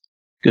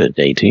Good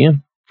day to you.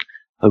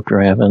 Hope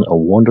you're having a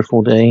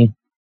wonderful day.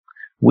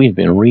 We've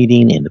been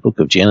reading in the book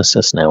of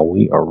Genesis. Now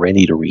we are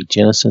ready to read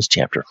Genesis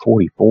chapter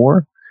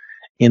 44.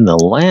 In the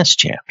last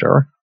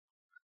chapter,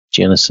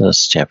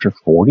 Genesis chapter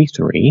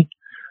 43,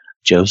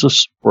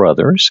 Joseph's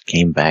brothers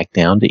came back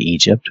down to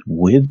Egypt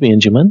with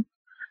Benjamin.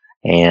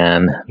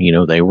 And,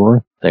 they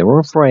were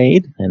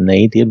afraid, and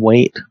they did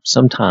wait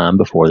some time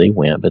before they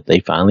went, but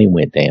they finally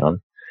went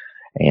down.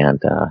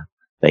 And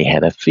they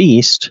had a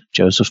feast.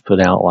 Joseph put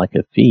out like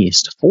a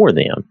feast for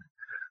them.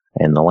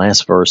 And the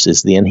last verse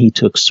is, then he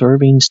took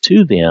servings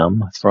to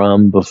them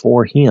from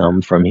before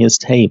him from his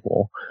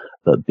table,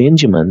 but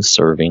Benjamin's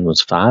serving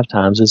was 5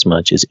 times as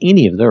much as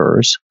any of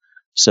theirs,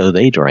 so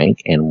they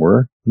drank and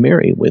were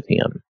merry with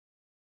him.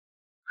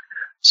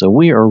 So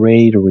we are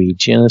ready to read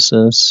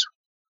Genesis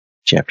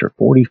chapter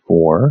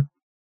 44,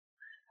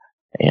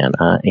 and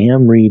I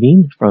am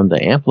reading from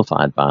the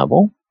Amplified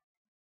Bible.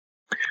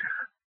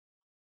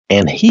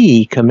 And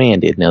he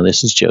commanded, now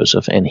this is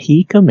Joseph, and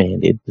he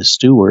commanded the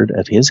steward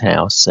of his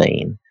house,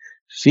 saying,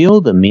 fill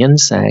the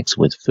men's sacks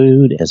with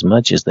food as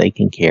much as they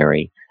can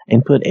carry,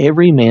 and put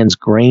every man's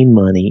grain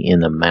money in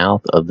the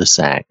mouth of the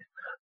sack.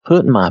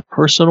 Put my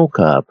personal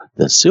cup,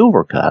 the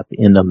silver cup,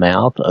 in the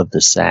mouth of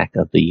the sack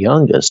of the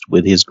youngest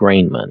with his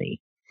grain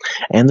money.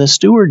 And the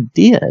steward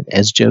did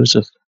as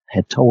Joseph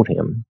had told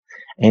him.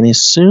 And as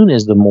soon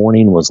as the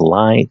morning was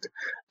light,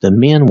 the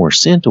men were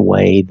sent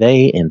away,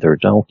 they and their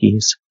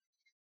donkeys.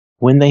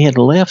 When they had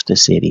left the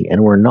city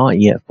and were not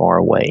yet far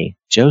away,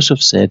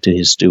 Joseph said to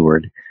his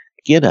steward,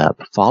 get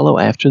up, follow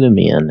after the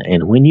men,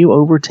 and when you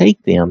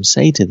overtake them,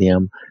 say to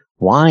them,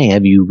 why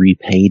have you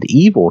repaid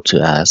evil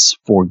to us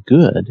for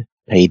good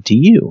paid to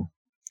you?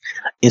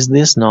 Is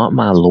this not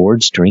my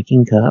Lord's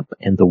drinking cup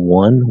and the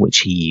one which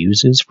he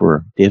uses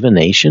for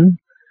divination?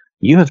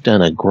 You have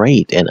done a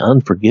great and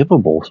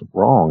unforgivable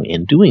wrong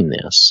in doing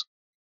this.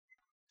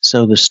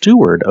 So the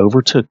steward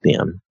overtook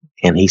them,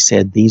 and he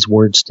said these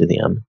words to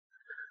them.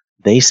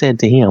 They said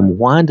to him,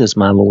 why does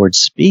my Lord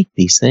speak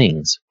these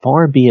things?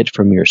 Far be it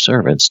from your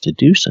servants to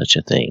do such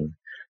a thing.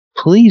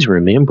 Please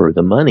remember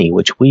the money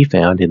which we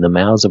found in the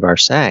mouths of our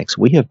sacks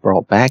we have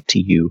brought back to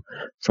you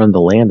from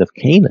the land of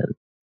Canaan.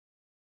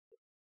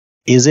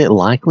 Is it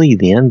likely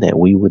then that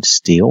we would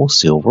steal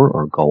silver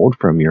or gold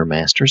from your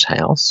master's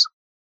house?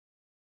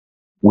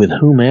 With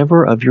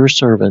whomever of your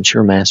servants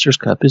your master's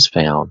cup is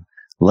found,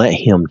 let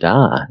him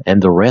die,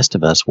 and the rest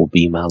of us will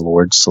be my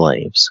Lord's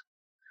slaves.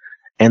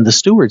 And the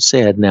steward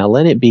said, now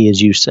let it be as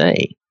you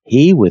say.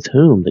 He with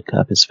whom the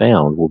cup is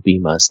found will be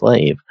my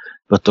slave,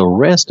 but the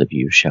rest of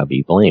you shall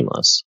be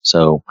blameless.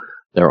 So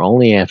they're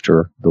only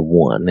after the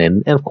one.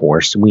 And of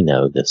course, we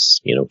know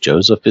this,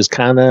 Joseph is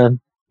kind of,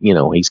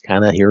 he's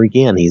kind of here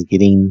again. He's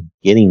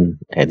getting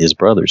at his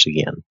brothers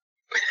again.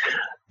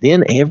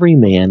 Then every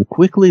man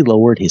quickly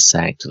lowered his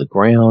sack to the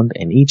ground,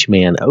 and each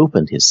man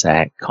opened his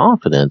sack,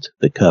 confident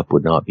the cup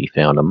would not be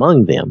found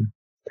among them.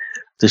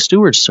 The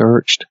steward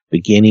searched,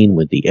 beginning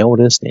with the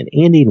eldest and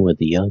ending with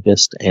the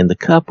youngest, and the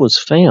cup was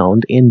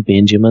found in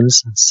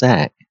Benjamin's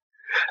sack.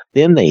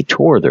 Then they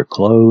tore their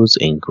clothes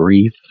in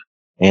grief,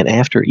 and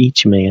after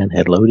each man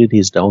had loaded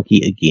his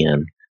donkey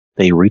again,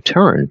 they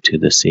returned to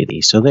the city.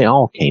 So they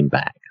all came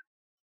back.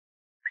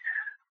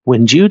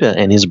 When Judah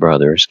and his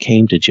brothers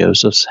came to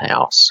Joseph's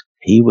house,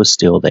 he was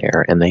still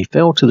there, and they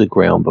fell to the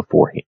ground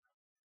before him.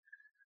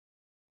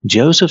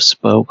 Joseph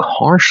spoke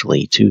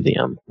harshly to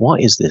them.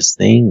 What is this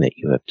thing that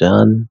you have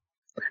done?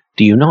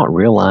 Do you not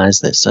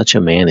realize that such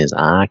a man as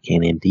I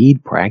can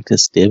indeed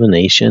practice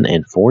divination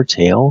and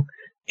foretell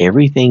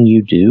everything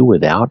you do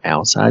without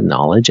outside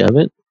knowledge of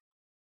it?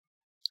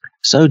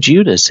 So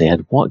Judah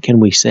said, what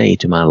can we say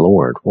to my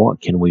Lord?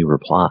 What can we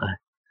reply?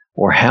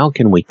 Or how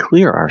can we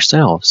clear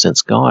ourselves,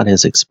 since God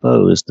has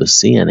exposed the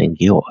sin and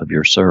guilt of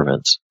your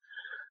servants?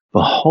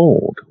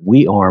 Behold,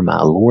 we are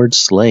my Lord's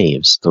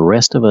slaves, the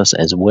rest of us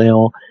as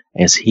well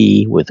as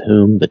he with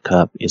whom the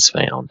cup is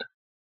found.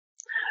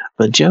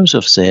 But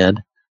Joseph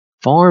said,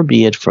 far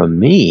be it from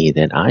me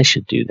that I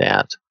should do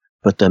that,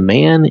 but the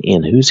man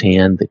in whose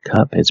hand the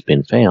cup has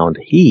been found,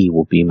 he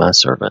will be my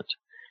servant.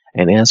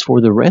 And as for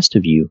the rest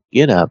of you,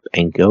 get up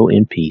and go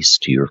in peace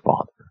to your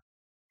father.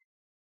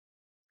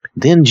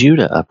 Then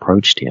Judah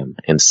approached him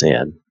and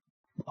said,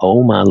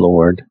 O my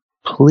Lord,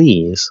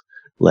 please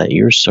let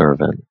your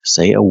servant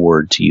say a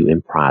word to you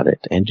in private,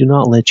 and do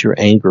not let your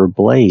anger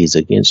blaze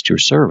against your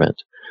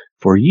servant,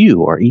 for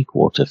you are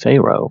equal to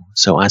Pharaoh,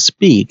 so I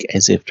speak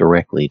as if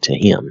directly to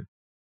him.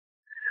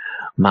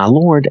 My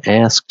Lord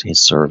asked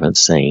his servant,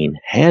 saying,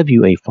 have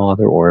you a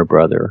father or a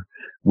brother?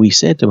 We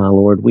said to my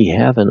Lord, we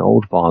have an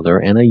old father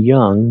and a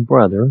young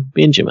brother,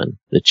 Benjamin,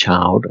 the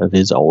child of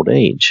his old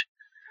age.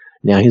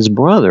 Now his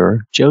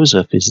brother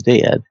Joseph is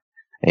dead,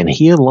 and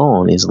he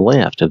alone is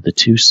left of the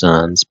 2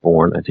 sons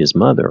born of his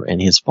mother, and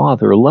his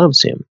father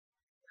loves him.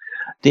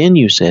 Then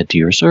you said to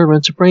your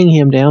servants, bring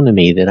him down to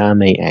me, that I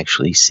may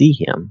actually see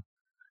him.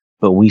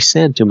 But we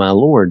said to my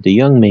Lord, the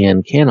young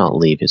man cannot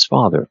leave his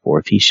father, for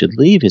if he should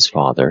leave his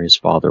father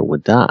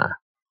would die.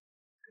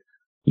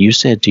 You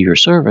said to your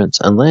servants,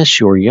 unless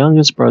your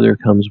youngest brother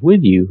comes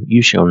with you,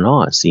 you shall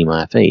not see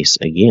my face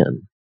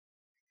again.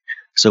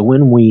 So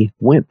when we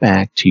went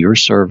back to your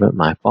servant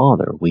my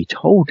father, we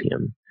told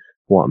him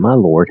what my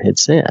lord had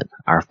said.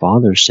 Our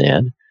father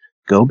said,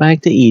 go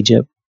back to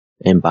Egypt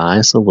and buy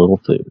us a little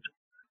food.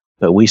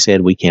 But we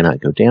said, we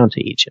cannot go down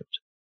to Egypt.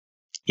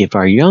 If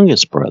our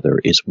youngest brother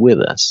is with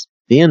us,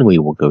 then we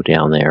will go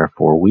down there,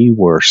 for we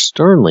were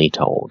sternly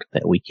told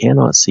that we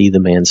cannot see the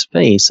man's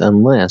face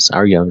unless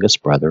our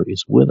youngest brother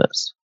is with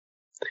us.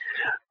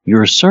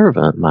 Your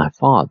servant, my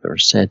father,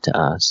 said to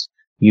us,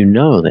 you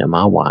know that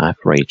my wife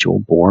Rachel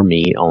bore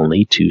me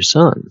only 2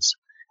 sons,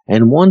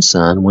 and one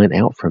son went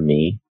out from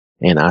me,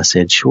 and I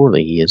said,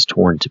 surely he is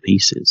torn to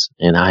pieces,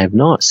 and I have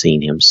not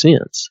seen him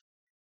since.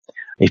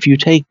 If you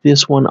take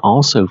this one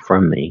also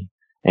from me,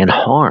 and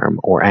harm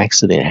or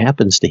accident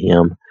happens to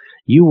him,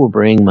 you will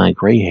bring my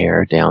gray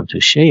hair down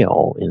to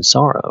Sheol in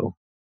sorrow.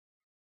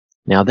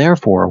 Now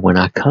therefore, when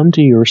I come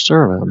to your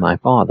servant, my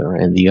father,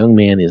 and the young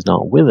man is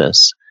not with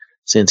us,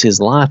 since his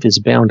life is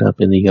bound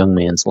up in the young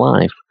man's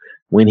life,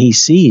 when he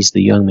sees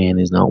the young man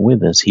is not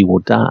with us, he will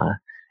die,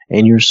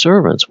 and your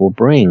servants will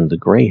bring the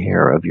gray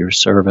hair of your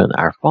servant,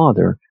 our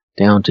father,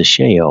 down to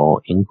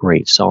Sheol in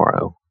great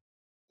sorrow.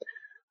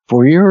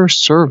 For your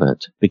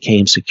servant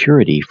became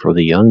security for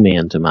the young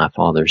man to my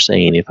father,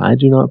 saying, if I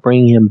do not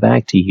bring him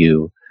back to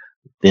you,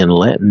 then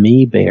let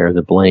me bear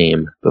the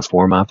blame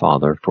before my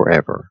father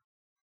forever.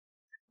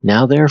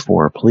 Now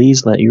therefore,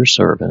 please let your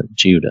servant,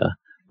 Judah,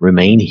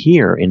 remain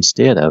here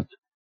instead of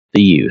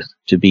the youth,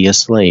 to be a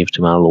slave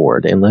to my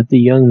lord, and let the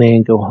young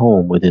man go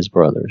home with his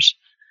brothers.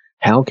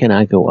 How can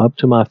I go up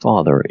to my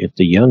father if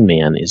the young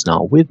man is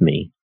not with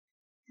me?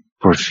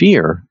 For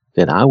fear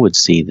that I would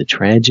see the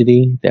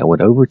tragedy that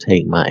would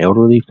overtake my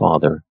elderly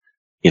father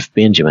if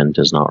Benjamin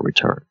does not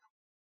return.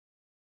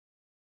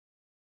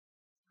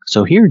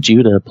 So here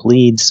Judah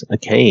pleads a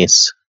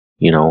case,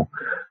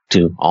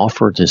 to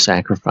offer to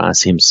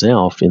sacrifice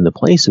himself in the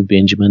place of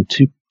Benjamin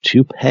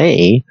to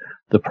pay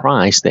the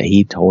price that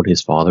he told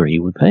his father he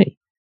would pay.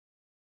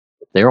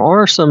 There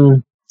are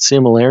some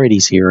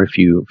similarities here, if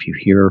you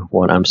hear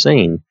what I'm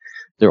saying.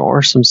 There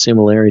are some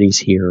similarities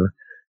here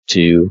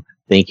to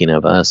thinking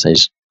of us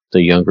as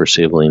the younger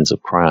siblings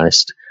of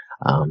Christ.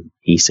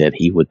 He said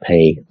he would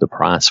pay the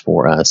price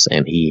for us,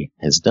 and he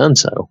has done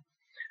so.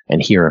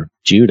 And here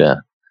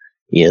Judah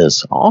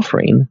is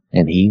offering,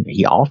 and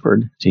he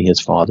offered to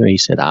his father. He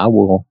said, I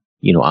will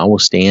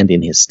stand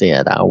in his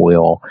stead. I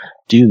will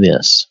do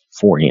this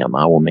for him.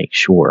 I will make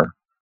sure,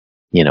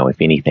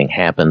 if anything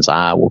happens,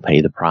 I will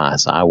pay the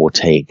price. I will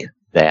take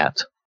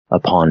that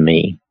upon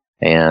me.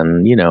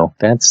 And,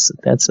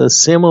 that's a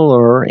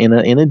similar in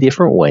a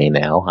different way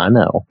now, I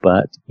know,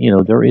 but,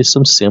 there is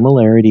some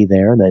similarity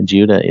there that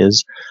Judah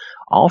is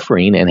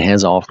offering and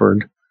has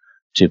offered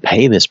to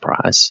pay this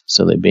price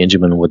so that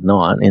Benjamin would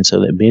not, and so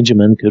that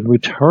Benjamin could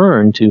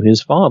return to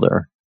his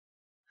father.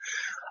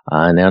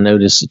 Now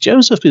notice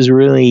Joseph he's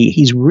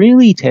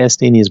really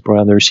testing his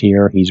brothers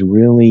here. He's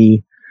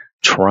really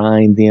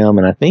trying them,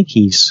 and I think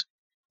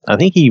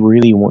he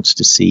really wants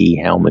to see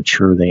how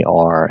mature they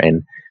are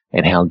and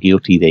how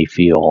guilty they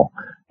feel,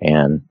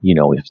 and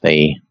if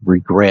they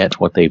regret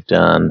what they've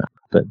done.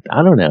 But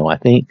I don't know. I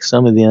think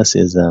some of this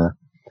is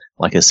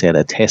like I said,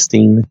 a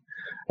testing,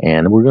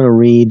 and we're going to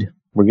read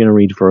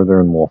further,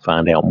 and we'll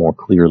find out more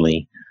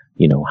clearly,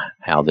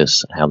 how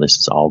this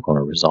is all going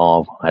to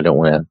resolve. I don't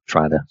want to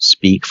try to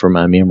speak from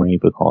my memory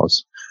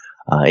because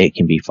it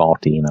can be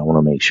faulty, and I want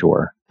to make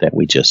sure that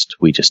we just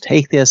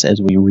take this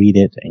as we read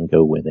it and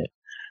go with it.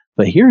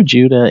 But here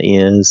Judah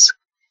is,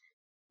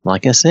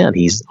 like I said,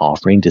 he's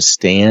offering to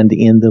stand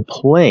in the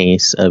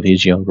place of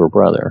his younger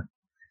brother,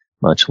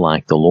 much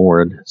like the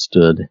Lord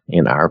stood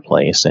in our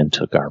place and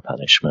took our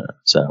punishment.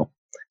 So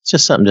it's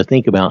just something to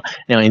think about.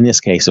 Now, in this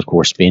case, of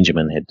course,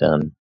 Benjamin had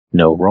done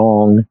no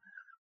wrong.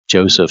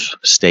 Joseph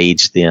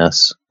staged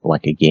this.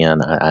 Like,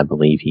 again, I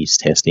believe he's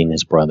testing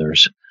his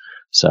brothers.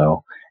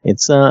 So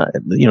it's,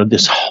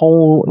 this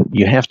whole,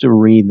 you have to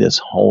read this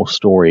whole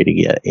story to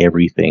get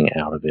everything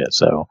out of it.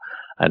 So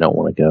I don't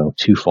want to go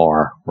too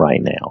far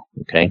right now.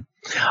 Okay.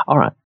 All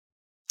right.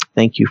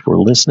 Thank you for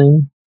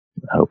listening.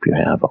 I hope you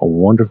have a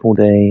wonderful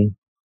day.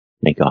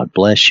 May God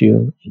bless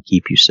you and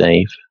keep you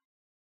safe.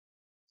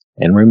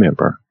 And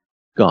remember,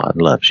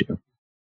 God loves you.